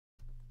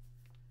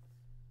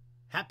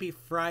Happy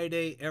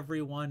Friday,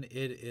 everyone.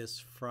 It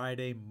is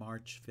Friday,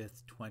 March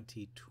 5th,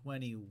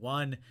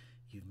 2021.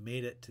 You've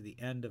made it to the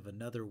end of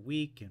another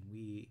week, and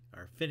we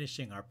are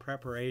finishing our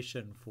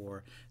preparation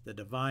for the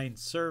divine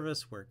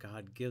service where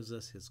God gives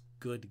us his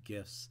good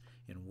gifts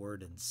in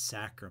word and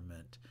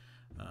sacrament.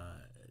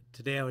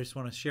 Today, I just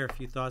want to share a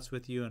few thoughts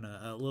with you in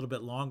a little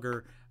bit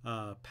longer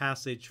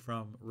passage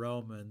from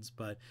Romans.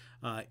 But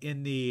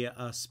in the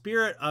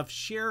spirit of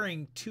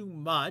sharing too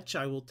much,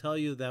 I will tell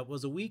you that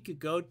was a week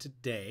ago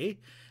today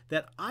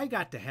that I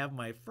got to have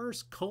my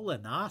first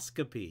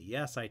colonoscopy.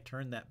 Yes, I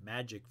turned that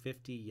magic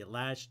 50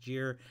 last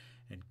year,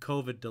 and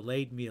COVID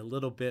delayed me a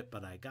little bit,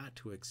 but I got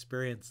to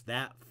experience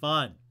that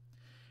fun.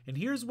 And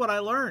here's what I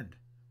learned.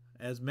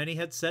 As many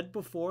had said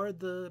before,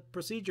 the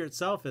procedure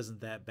itself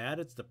isn't that bad.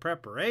 It's the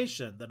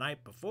preparation the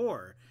night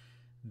before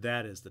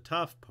that is the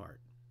tough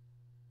part.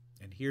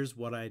 And here's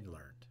what I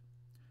learned.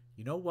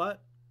 You know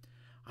what?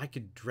 I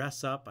can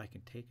dress up. I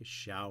can take a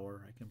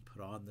shower. I can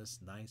put on this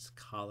nice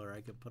collar.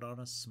 I can put on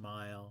a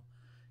smile.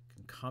 I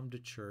can come to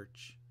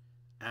church,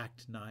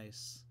 act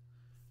nice,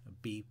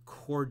 be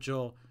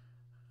cordial,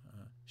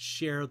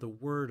 share the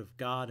word of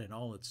God in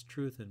all its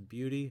truth and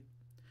beauty.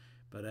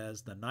 But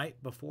as the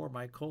night before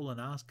my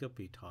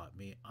colonoscopy taught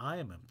me, I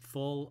am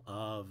full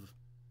of,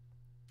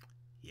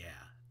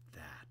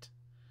 that.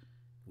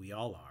 We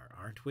all are,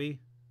 aren't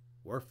we?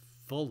 We're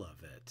full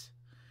of it.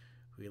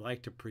 We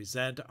like to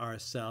present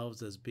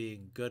ourselves as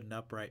being good and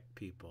upright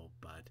people,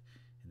 but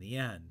in the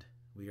end,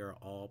 we are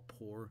all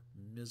poor,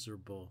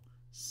 miserable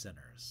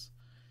sinners.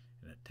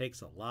 And it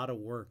takes a lot of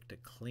work to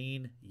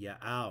clean you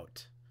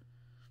out.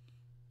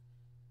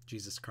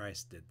 Jesus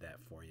Christ did that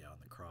for you on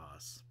the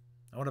cross.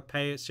 I want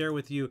to share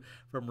with you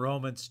from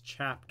Romans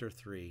chapter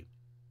 3,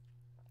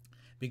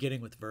 beginning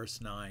with verse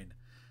 9.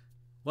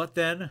 What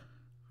then?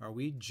 Are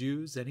we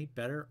Jews any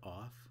better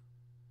off?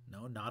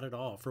 No, not at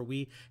all, for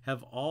we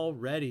have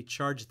already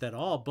charged that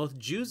all, both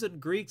Jews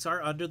and Greeks,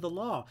 are under the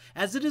law.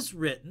 As it is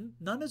written,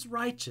 none is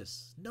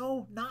righteous,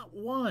 no, not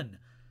one.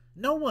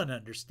 No one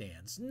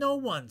understands, no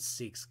one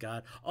seeks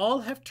God. All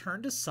have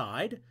turned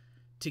aside.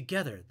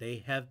 Together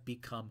they have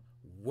become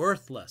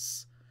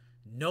worthless.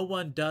 No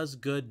one does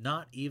good,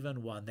 not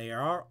even one. They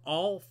are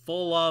all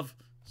full of,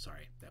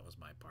 that was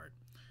my part.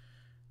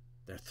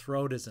 Their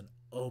throat is an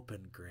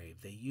open grave.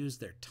 They use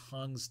their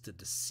tongues to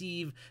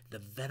deceive. The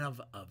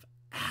venom of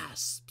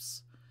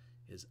asps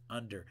is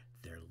under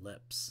their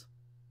lips.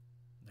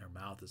 Their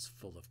mouth is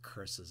full of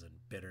curses and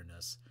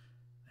bitterness.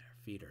 Their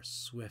feet are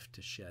swift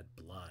to shed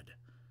blood.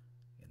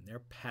 And their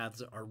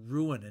paths are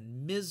ruin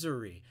and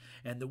misery.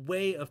 And the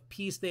way of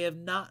peace they have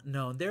not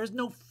known. There is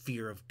no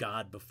fear of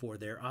God before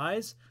their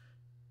eyes.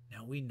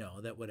 Now we know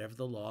that whatever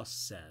the law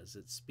says,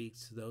 it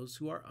speaks to those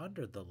who are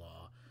under the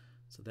law,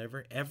 so that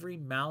every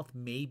mouth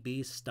may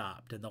be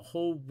stopped, and the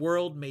whole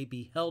world may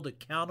be held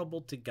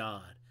accountable to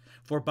God.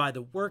 For by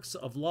the works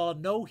of law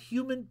no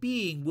human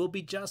being will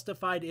be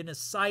justified in his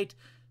sight,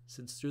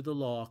 since through the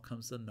law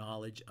comes the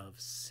knowledge of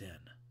sin.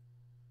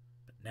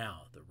 But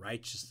now the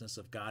righteousness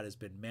of God has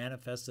been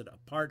manifested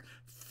apart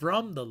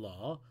from the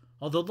law,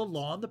 although the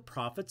law and the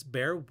prophets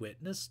bear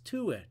witness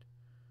to it.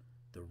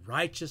 The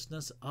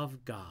righteousness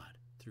of God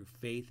through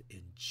faith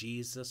in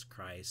Jesus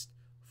Christ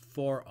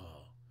for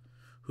all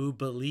who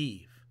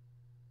believe.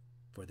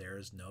 For there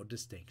is no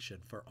distinction,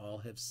 for all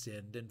have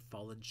sinned and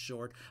fallen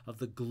short of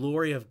the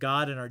glory of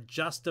God and are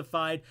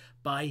justified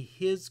by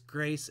his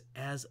grace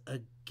as a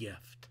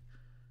gift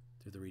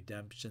through the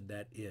redemption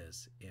that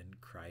is in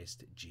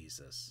Christ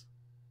Jesus.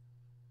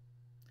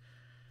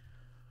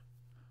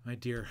 My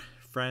dear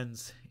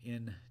friends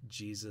in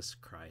Jesus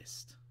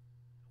Christ,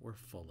 we're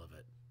full of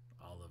it.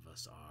 All of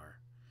us are.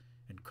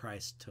 And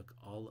Christ took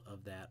all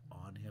of that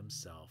on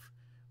himself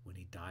when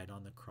he died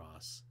on the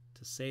cross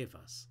to save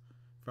us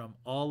from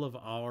all of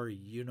our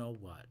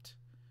you-know-what,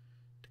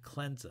 to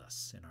cleanse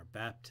us in our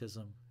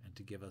baptism and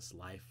to give us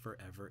life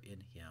forever in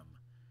him.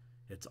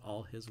 It's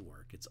all his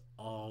work. It's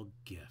all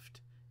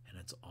gift, and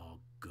it's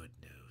all good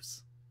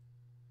news.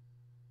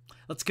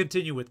 Let's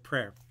continue with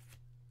prayer.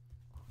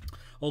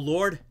 O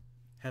Lord,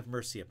 have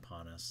mercy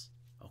upon us.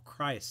 O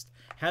Christ,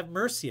 have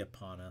mercy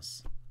upon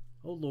us.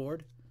 O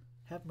Lord,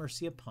 have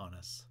mercy upon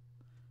us.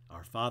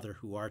 Our Father,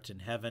 who art in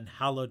heaven,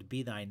 hallowed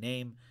be thy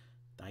name.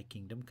 Thy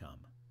kingdom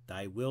come.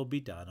 Thy will be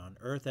done on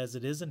earth as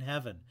it is in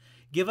heaven.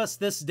 Give us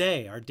this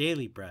day our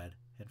daily bread,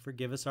 and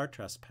forgive us our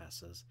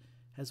trespasses,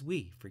 as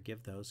we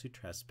forgive those who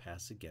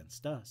trespass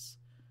against us.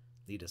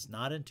 Lead us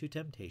not into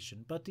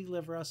temptation, but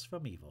deliver us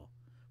from evil.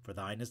 For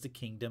thine is the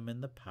kingdom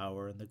and the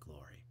power and the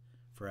glory,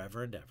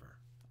 forever and ever.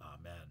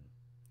 Amen.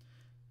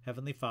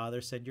 Heavenly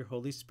Father, send your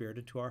Holy Spirit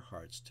into our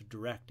hearts to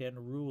direct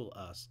and rule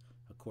us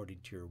according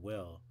to your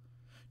will,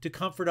 to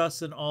comfort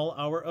us in all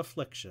our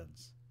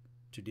afflictions,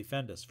 to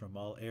defend us from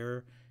all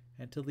error,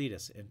 and to lead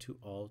us into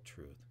all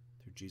truth.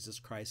 Through Jesus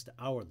Christ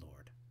our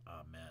Lord.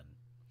 Amen.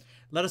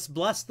 Let us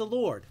bless the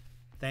Lord.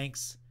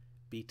 Thanks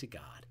be to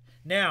God.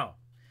 Now,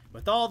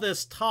 with all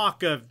this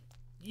talk of,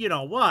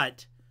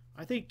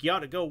 I think you ought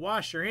to go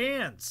wash your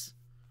hands.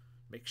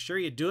 Make sure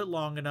you do it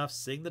long enough,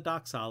 sing the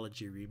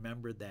doxology,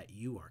 remember that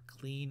you are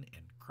clean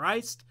in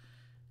Christ.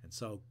 And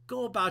so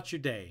go about your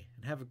day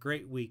and have a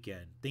great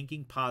weekend,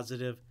 thinking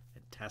positive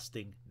and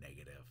testing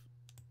negative.